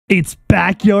It's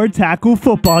backyard tackle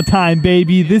football time,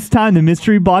 baby. This time, the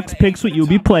mystery box picks what you'll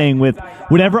be playing with.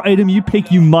 Whatever item you pick,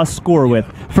 you must score with.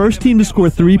 First team to score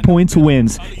 3 points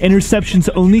wins. Interceptions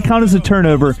only count as a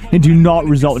turnover and do not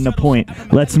result in a point.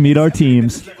 Let's meet our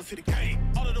teams.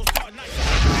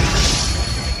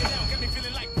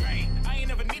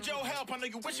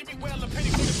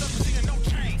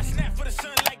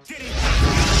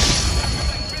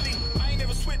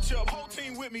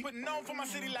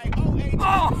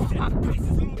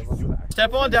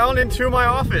 Step on down into my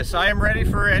office. I am ready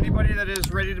for anybody that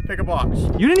is ready to pick a box.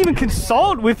 You didn't even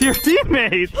consult with your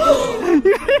teammates. Are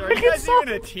you guys even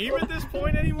a team at this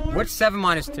point anymore? What's 7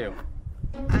 minus 2?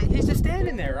 He's just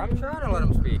standing there. I'm trying to let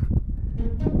him speak.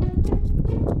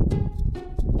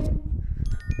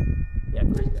 Yeah,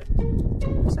 3's good.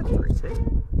 I said 3, see?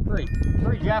 3.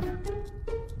 3, Jeff.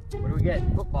 What do we get?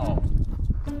 Football.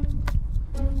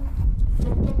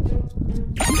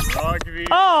 Rugby.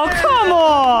 Oh, come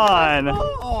on!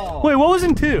 Oh. Wait, what was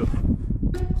in 2?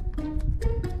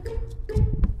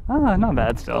 Ah, not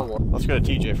bad still. Let's go to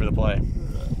TJ for the play.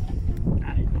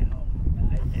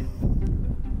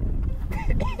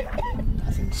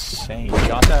 That's insane. You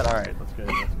got that? Alright, that's good.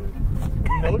 That's good.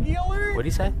 Nogi alert?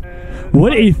 What'd he say?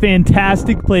 What a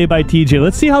fantastic play by TJ.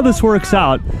 Let's see how this works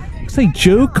out. Looks like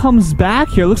Joe comes back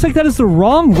here. Looks like that is the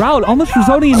wrong route, almost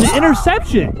resulting in an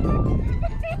interception.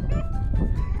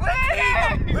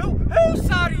 Whose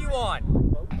side are you on?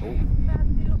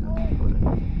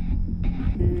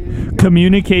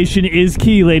 Communication is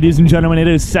key, ladies and gentlemen. It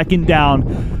is 2nd down.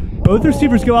 Both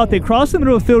receivers go out. They cross the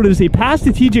middle of the field. It is a pass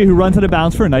to TJ, who runs out of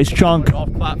bounds for a nice chunk.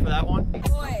 Golf clap for that one.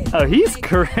 Oh, he's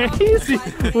crazy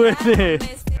with it.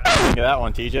 Look at that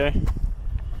one, TJ.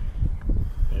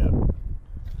 Yep.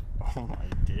 Oh my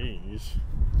days.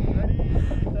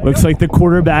 Looks like the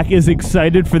quarterback is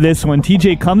excited for this one.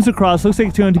 TJ comes across. Looks like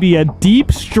it's going to be a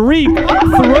deep streak. Throws it,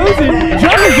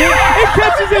 jumps it, and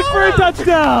catches it for a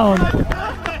touchdown.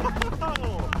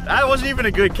 That wasn't even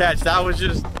a good catch. That was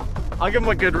just, I'll give him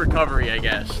a good recovery, I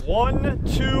guess. 1,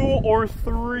 2, or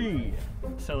 3.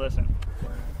 So listen.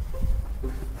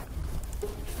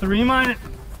 2 minus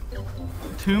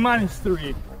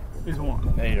 3 is 1.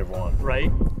 -1.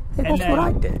 Right? Hey, that's what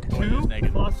I did. 2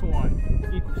 plus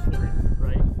 1 equals 3,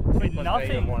 right? But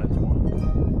nothing. -1 is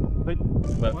 1.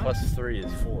 But what? plus 3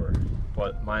 is 4.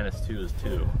 But minus 2 is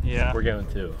 2. Yeah. We're going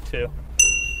 2. 2.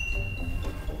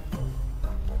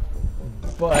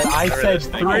 But I said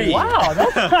 3. Oh, wow.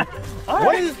 That's not,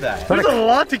 What is that? There's a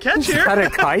lot to catch here. Is that a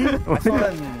kite? I saw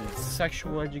that in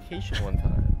sexual education one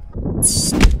time. I'm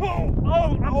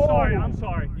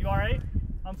sorry. You alright?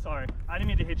 I'm sorry. I didn't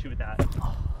mean to hit you with that.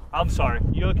 I'm sorry.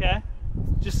 You okay?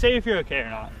 Just say if you're okay or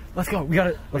not. Let's go. We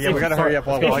gotta hurry up.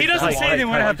 If he doesn't say anything,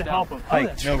 we're gonna have to help him.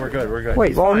 No, we're good. We're good.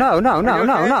 Wait, well, no.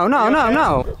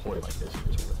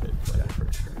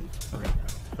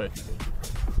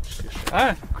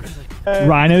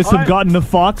 Rhinos have gotten the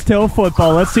foxtail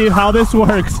football. Let's see how this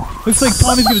works. Looks like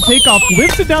Tommy's gonna take off,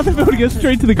 lifts it down the field, and goes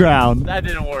straight to the ground. That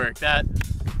didn't work.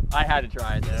 I had to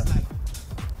try it though. It's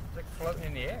like floating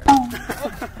in the air.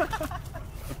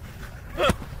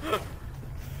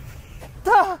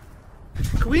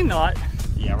 Can we not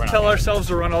tell ourselves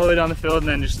to run all the way down the field and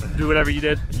then just do whatever you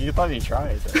did? You thought you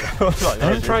tried.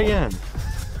 Let's try again.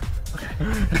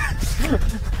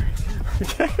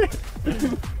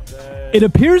 It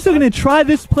appears they're going to try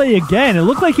this play again. It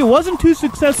looked like it wasn't too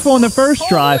successful in the first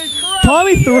drive.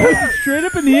 Tommy throws it straight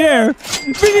up in the air.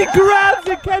 Vinny grabs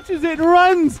it, catches it, and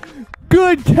runs.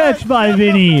 Good catch by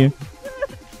Vinny.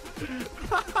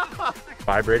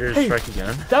 Vibrators strike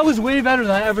again. That was way better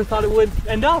than I ever thought it would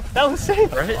end up. That was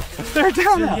safe. Right? They're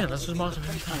down now. Yeah, that's what's awesome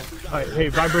every time. All right, hey,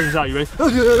 vibrators out. You ready?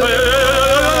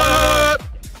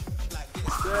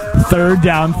 3rd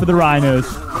down for the Rhinos.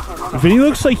 Vinny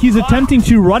looks like he's attempting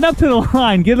to run up to the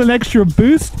line, get an extra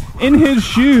boost in his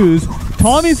shoes.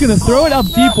 Tommy's going to throw it up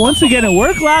deep once again. It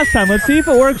worked last time. Let's see if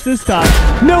it works this time.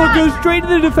 No, it goes straight to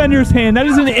the defender's hand. That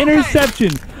is an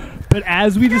interception. But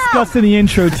as we discussed in the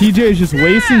intro, TJ is just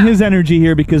wasting his energy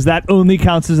here because that only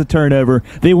counts as a turnover.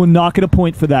 They will not get a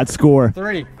point for that score.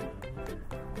 3.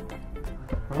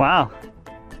 Wow.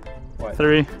 What?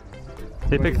 3.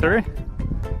 They pick 3?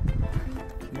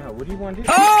 No, what do you want to do?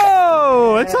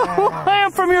 Oh! It's a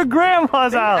lamp from your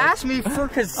grandma's house. Ask me for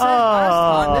consent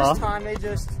last time. This time they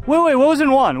just... Wait, what was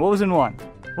in 1? What was in 1?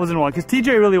 What was in 1? Because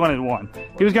TJ really wanted 1.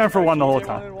 He was going for 1 the whole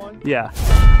time. Yeah.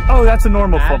 Oh, that's a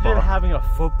normal football. Imagine having a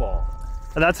football.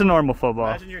 That's a normal football.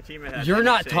 Imagine your teammate has You're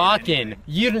not talking.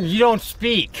 You don't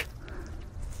speak.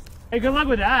 Hey, good luck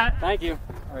with that. Thank you.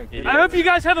 I hope you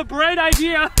guys have a bright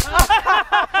idea.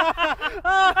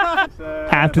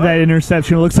 After that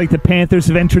interception, it looks like the Panthers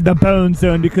have entered the bone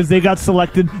zone because they got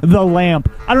selected the lamp.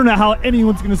 I don't know how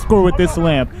anyone's going to score with this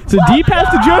lamp. So deep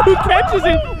pass to Joe, who catches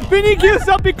it. Vinny gives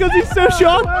up because he's so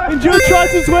shocked, and Joe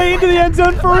trots his way into the end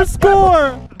zone for a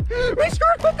score. We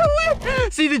scored with the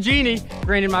lamp. See, the genie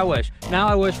granted my wish. Now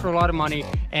I wish for a lot of money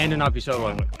and an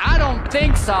episode. I don't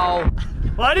think so.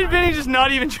 Why did Vinny just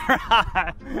not even try?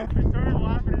 I started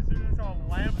laughing as soon as I saw a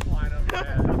lamp flying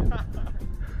up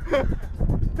there.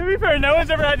 To be fair, no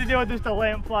one's ever had to deal with just a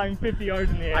lamp flying 50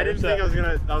 yards in the air. I didn't think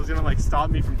that was gonna like stop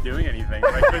me from doing anything.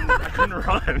 I couldn't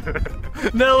run.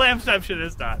 No lampception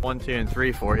this time. 1, 2, and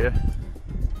 3 for you.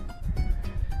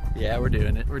 Yeah, we're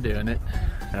doing it. We're doing it.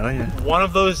 Oh yeah. One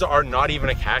of those are not even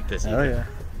a cactus. Oh yeah.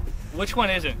 Which one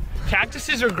isn't?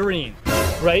 Cactuses are green,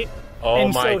 right? Oh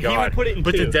and my so god. he would put it in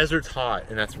but two. the desert's hot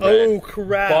and that's red. Oh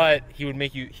crap. But he would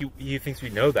make you, he thinks we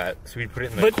know that, so he'd put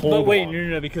it in the cold But wait, one.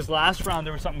 no, because last round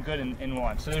there was something good in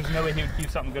one. So there's no way he would keep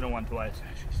something good in one twice.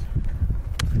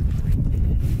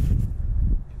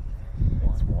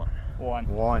 It's one.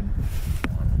 One.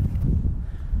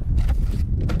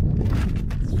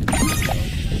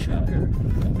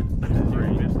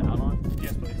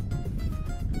 Yes, please.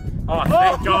 Oh,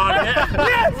 thank God!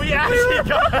 Yes! We actually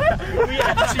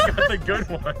got the good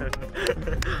one.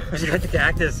 You got the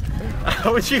cactus.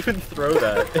 How would you even throw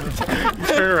that?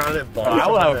 Turn around and ball. I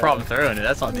won't have a problem throwing it.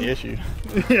 That's not the issue.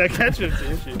 Yeah, catching's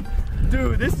the issue.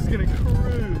 Dude, this is gonna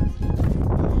cruise.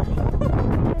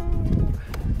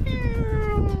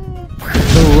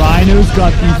 The Rhinos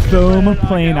got the foam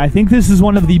plane. I think this is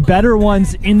one of the better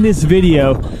ones in this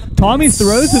video. Tommy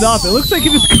throws it up. It looks like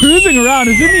it was cruising around.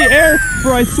 It's in the air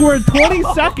for, I swear, 20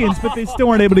 seconds, but they still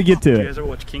weren't able to get to You it. guys ever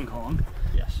watch King Kong?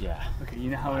 Yes. Yeah. Okay, you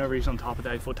know how whenever he's on top of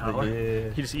that Eiffel Tower, Yeah.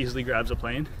 he just easily grabs a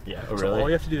plane? Yeah. Oh, So really? all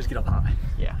you have to do is get up high.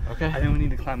 Yeah. Okay. And then we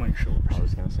need to climb on your shoulders. I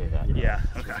was gonna say that. Yeah,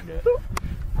 okay.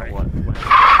 Right. What?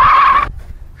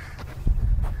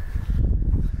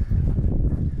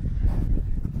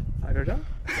 I don't know.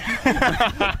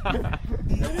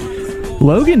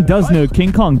 Logan does know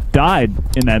King Kong died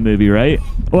in that movie, right?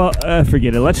 Well,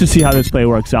 forget it. Let's just see how this play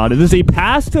works out. It is a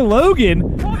pass to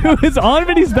Logan, who is on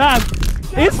Vinny's back.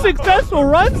 It's successful,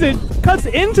 runs it, cuts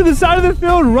into the side of the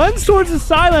field, runs towards the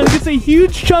sideline, gets a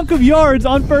huge chunk of yards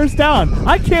on first down.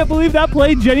 I can't believe that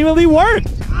play genuinely worked.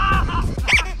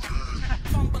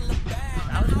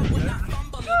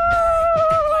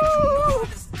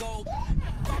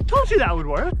 Told you that would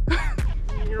work. What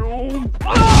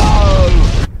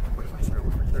if I throw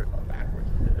it backwards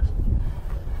like this?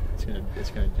 It's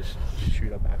gonna just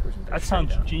shoot up backwards and That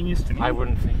sounds genius to me. I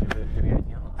wouldn't think of it doing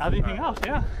anything else. Anything else,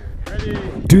 yeah.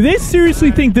 Do they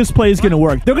seriously think this play is going to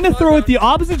work? They're going to throw it the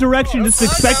opposite direction, just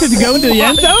expect it to go into the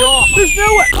end zone? There's no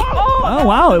way. Oh,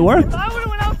 wow, it worked. I would have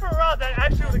went out for a route. That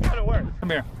actually would have kind of worked. Come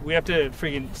here. We have to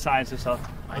freaking science this up.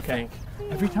 I think.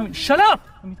 Every time. Shut up!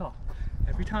 Let me talk.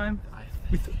 Every time.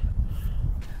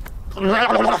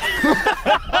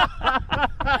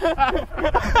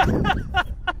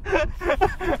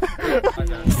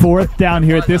 Fourth down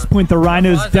here. At this point, the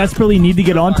Rhinos desperately need to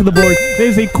get onto the board.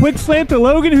 There's a quick slant to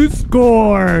Logan, who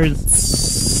scores.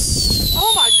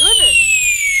 Oh my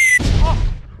goodness!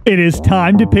 It is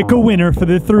time to pick a winner for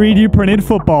the 3D printed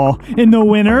football, and the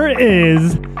winner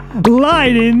is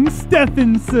Lyden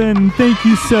Stephenson. Thank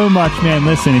you so much, man.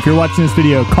 Listen, if you're watching this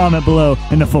video, comment below,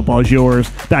 and the football is yours.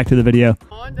 Back to the video.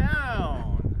 On down.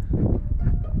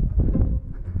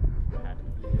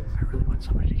 I really want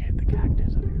somebody to get the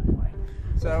cactus. I'd be really like.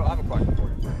 So I have a question for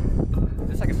you. Is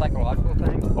this like a psychological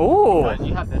thing? Oh. Because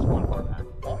you have this one far back.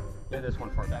 You have this one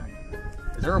far back.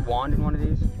 Is there a wand in one of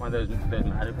these? One of those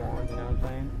magic wands, you know what I'm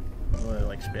saying? What, it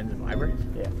like spins and vibrates?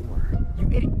 Yeah. You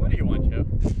idiot. What do you want, Joe?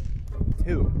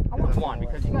 Two. I want one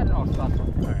because you got it all stuffed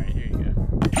on. Alright, here you go.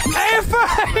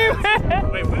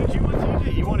 Wait, what did you want to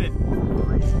do? You wanted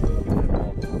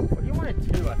You wanted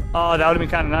two. Oh, that would have been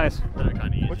kind of nice. that are kind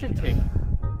of easy. What's in two?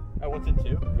 Oh, what's in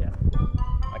 2? Yeah.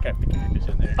 I kept the cactus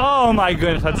in there. Oh my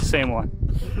goodness, that's the same one.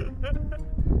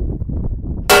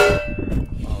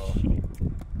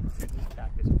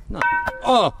 No.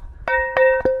 Oh!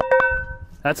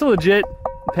 That's a legit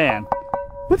pan.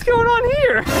 What's going on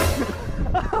here?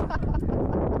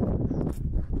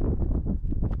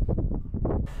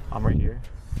 I'm right here.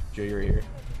 Joe, you're here.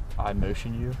 I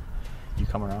motion you. You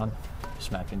come around.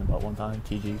 Smack you in the butt one time.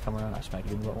 TG, you come around. I smack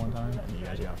you in the butt one time. And you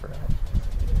guys got for that.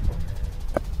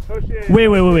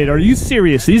 Wait. Are you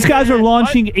serious? These guys are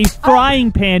launching a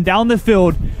frying pan down the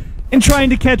field. and trying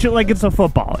to catch it like it's a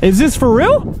football. Is this for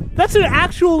real? That's an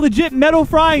actual legit metal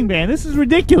frying pan. This is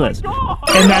ridiculous.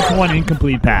 And that's one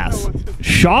incomplete pass.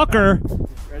 Shocker.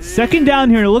 Second down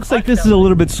here. It looks like this is a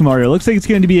little bit smarter. It looks like it's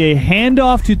going to be a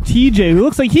handoff to TJ, who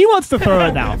looks like he wants to throw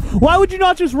it now. Why would you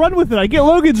not just run with it? I get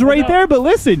Logan's right there, but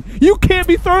listen, you can't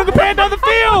be throwing the pan down the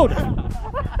field.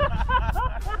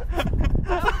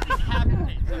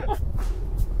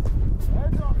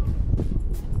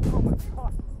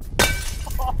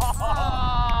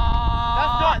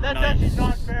 That's actually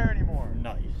not fair anymore.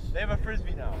 Nice. They have a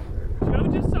frisbee now. Joe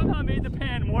just somehow made the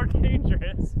pan more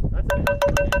dangerous.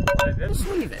 Just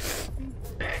leave it.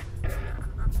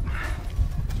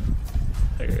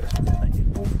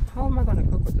 How am I going to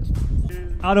cook with this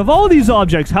one? Out of all these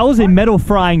objects, how is a metal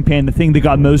frying pan the thing that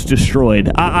got most destroyed?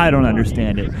 I don't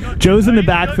understand it. Joe's in the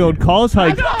backfield, calls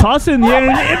hike, toss it in the air,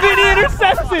 and Vinny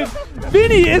intercepts it!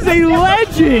 Vinny is a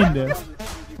legend!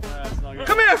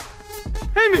 Come here!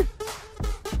 Hey me!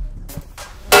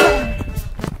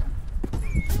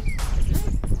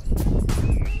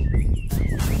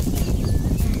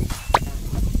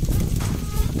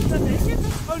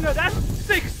 Oh no, that's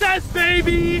success,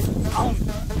 baby!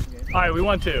 Alright, we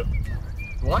won 2.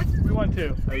 What? We won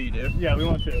 2. Oh, you do? Yeah, we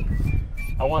won 2.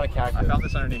 I want a cactus. I found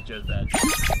this underneath Joe's bed.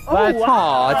 Oh,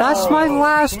 wow. That's my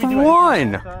last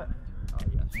one.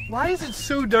 Why is it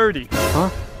so dirty? Huh?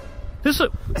 This.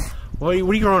 What are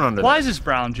you growing under? Why is this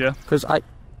brown, Joe? Because I...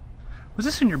 Was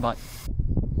this in your butt?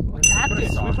 A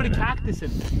cactus. We put a cactus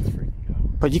in there.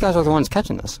 But you guys are the ones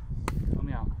catching this. Let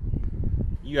me out.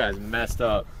 You guys messed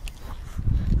up.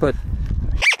 But...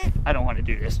 I don't want to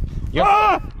do this.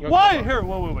 Why? Here,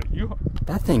 wait. You.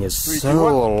 That thing is so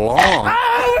long.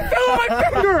 Ow! It fell on my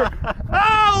finger!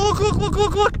 Ow!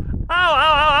 Look!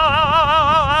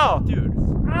 Ow! Dude.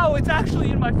 Ow! It's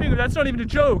actually in my finger. That's not even a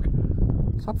joke.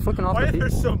 Stop flicking off Why the are there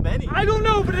feet. so many? I don't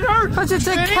know, but it hurts. Because it's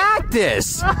a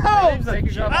cactus! Ow!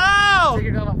 Ow!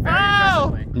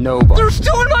 Ow! Nobody. They're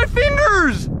still in my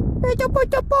fingers! Yeah, that's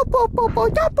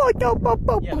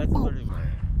literally mine.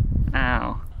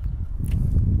 Ow.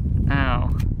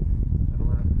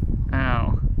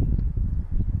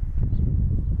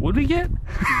 What'd we get?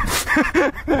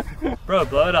 Bro,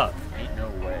 blow it up. Ain't no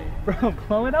way. Bro,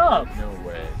 blow it up. No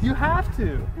way. You have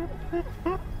to.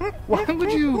 Why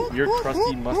would you? Your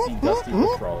crusty, musty, dusty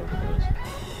will crawl over this.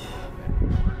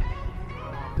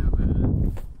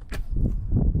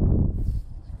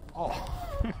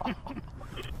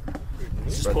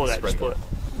 Just pull that. Just pull it.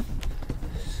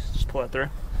 Just pull it through.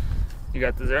 You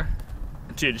got this there?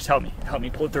 Dude, just help me. Help me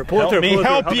pull it through. Pull it through. Pull it through.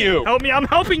 Help you. Help me. I'm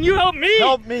helping you. Help me.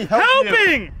 Help me. Help you.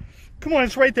 Helping. Come on,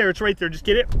 it's right there. It's right there. Just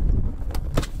get it.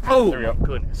 Oh, there we go.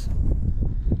 Goodness.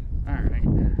 All right.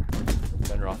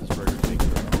 Ben Roethlisberger.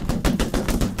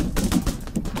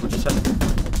 What'd you say?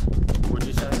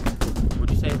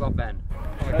 What'd you say about Ben?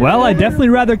 Well, I'd definitely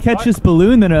rather catch this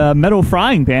balloon than a metal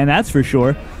frying pan, that's for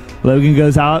sure. Logan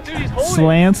goes out,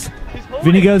 slants.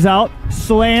 Vinny goes out,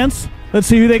 slants. Let's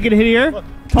see who they can hit here.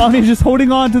 Tommy's just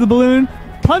holding on to the balloon,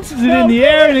 punches it in the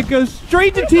air, and it goes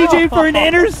straight to TJ for an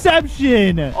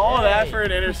interception. All that for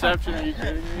an interception? Are you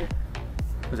kidding me?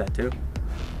 Was that 2?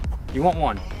 You want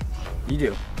 1. You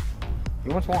do. He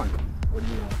wants 1. What do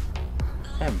you want?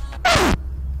 Him.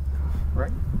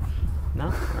 Right? No?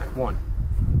 Right. 1.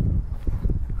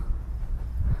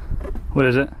 What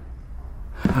is it?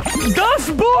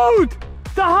 Dust Boot!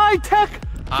 The high-tech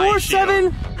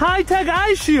 4-7 high-tech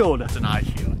eye shield. It's an eye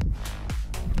shield.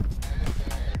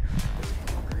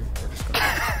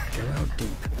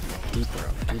 Deeper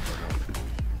up.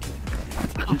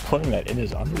 He's putting that in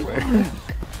his underwear.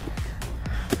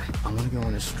 I'm gonna go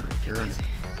on the street. You're gonna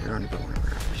go over there.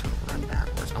 You're just gonna run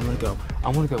backwards.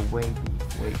 I'm gonna go way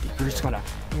deep. You're just gonna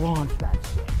launch that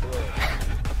shit.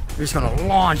 You're just gonna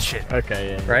launch it.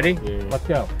 Okay, yeah. Ready? Yeah. Let's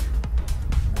go.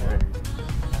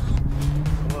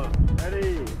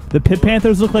 The Pit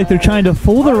Panthers look like they're trying to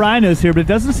fool the Rhinos here, but it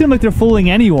doesn't seem like they're fooling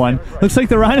anyone. Looks like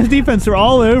the Rhinos defense are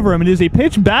all over him. It is a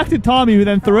pitch back to Tommy, who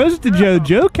then throws it to Joe.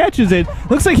 Joe catches it.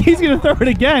 Looks like he's going to throw it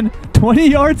again. 20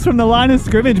 yards from the line of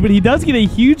scrimmage, but he does get a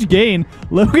huge gain.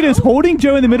 Logan is holding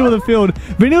Joe in the middle of the field.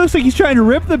 Vinny looks like he's trying to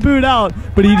rip the boot out,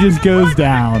 but he just goes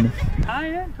down. Tie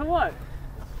it to what?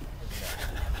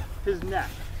 His neck.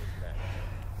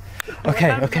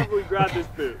 Okay. We grab this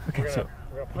boot. Okay, so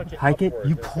hike it,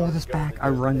 you pull this back, I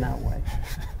run that way.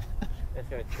 That's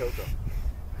gonna choke him.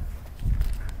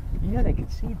 Yeah, they can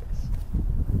see this.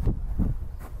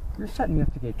 You're setting me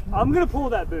up to get killed. I'm going to pull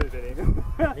that boot, Vinny.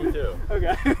 Me too.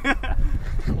 Okay.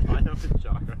 I know it's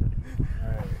shotgun.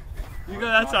 You go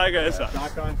that side, I go this side.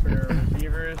 Shotgun for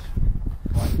receivers.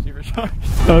 wide receiver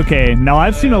sharks. Okay, now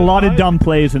I've seen a lot of dumb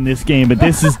plays in this game, but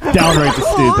this is downright the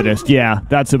stupidest. Yeah,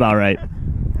 that's about right.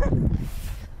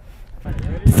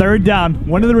 3rd down.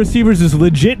 One of the receivers is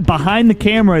legit behind the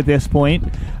camera at this point.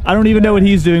 I don't even know what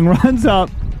he's doing. Runs up,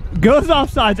 goes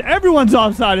offsides. Everyone's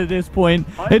offside at this point.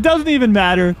 It doesn't even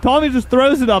matter. Tommy just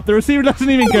throws it up. The receiver doesn't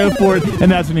even go for it,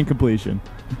 and that's an incompletion.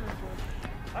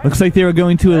 Looks like they were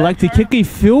going to elect to kick a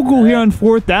field goal here on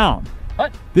 4th down.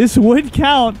 What? This would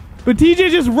count, but TJ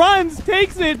just runs,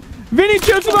 takes it. Vinny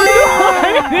chips him on the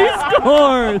line, and he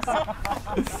scores.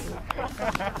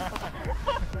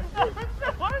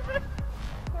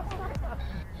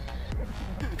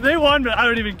 They won, but I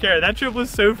don't even care. That trip was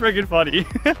so friggin' funny.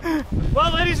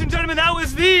 Well, ladies and gentlemen, that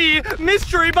was the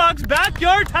Mystery Box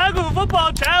Backyard Tackle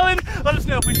Football Challenge. Let us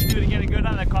know if we should do it again and go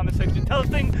down in that comment section. Tell us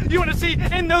things you want to see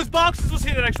in those boxes. We'll see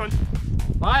you in the next one.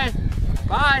 Bye.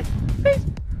 Bye. Peace.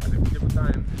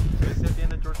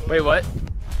 Wait, what?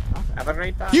 Have a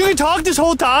great time. You can talk this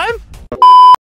whole time?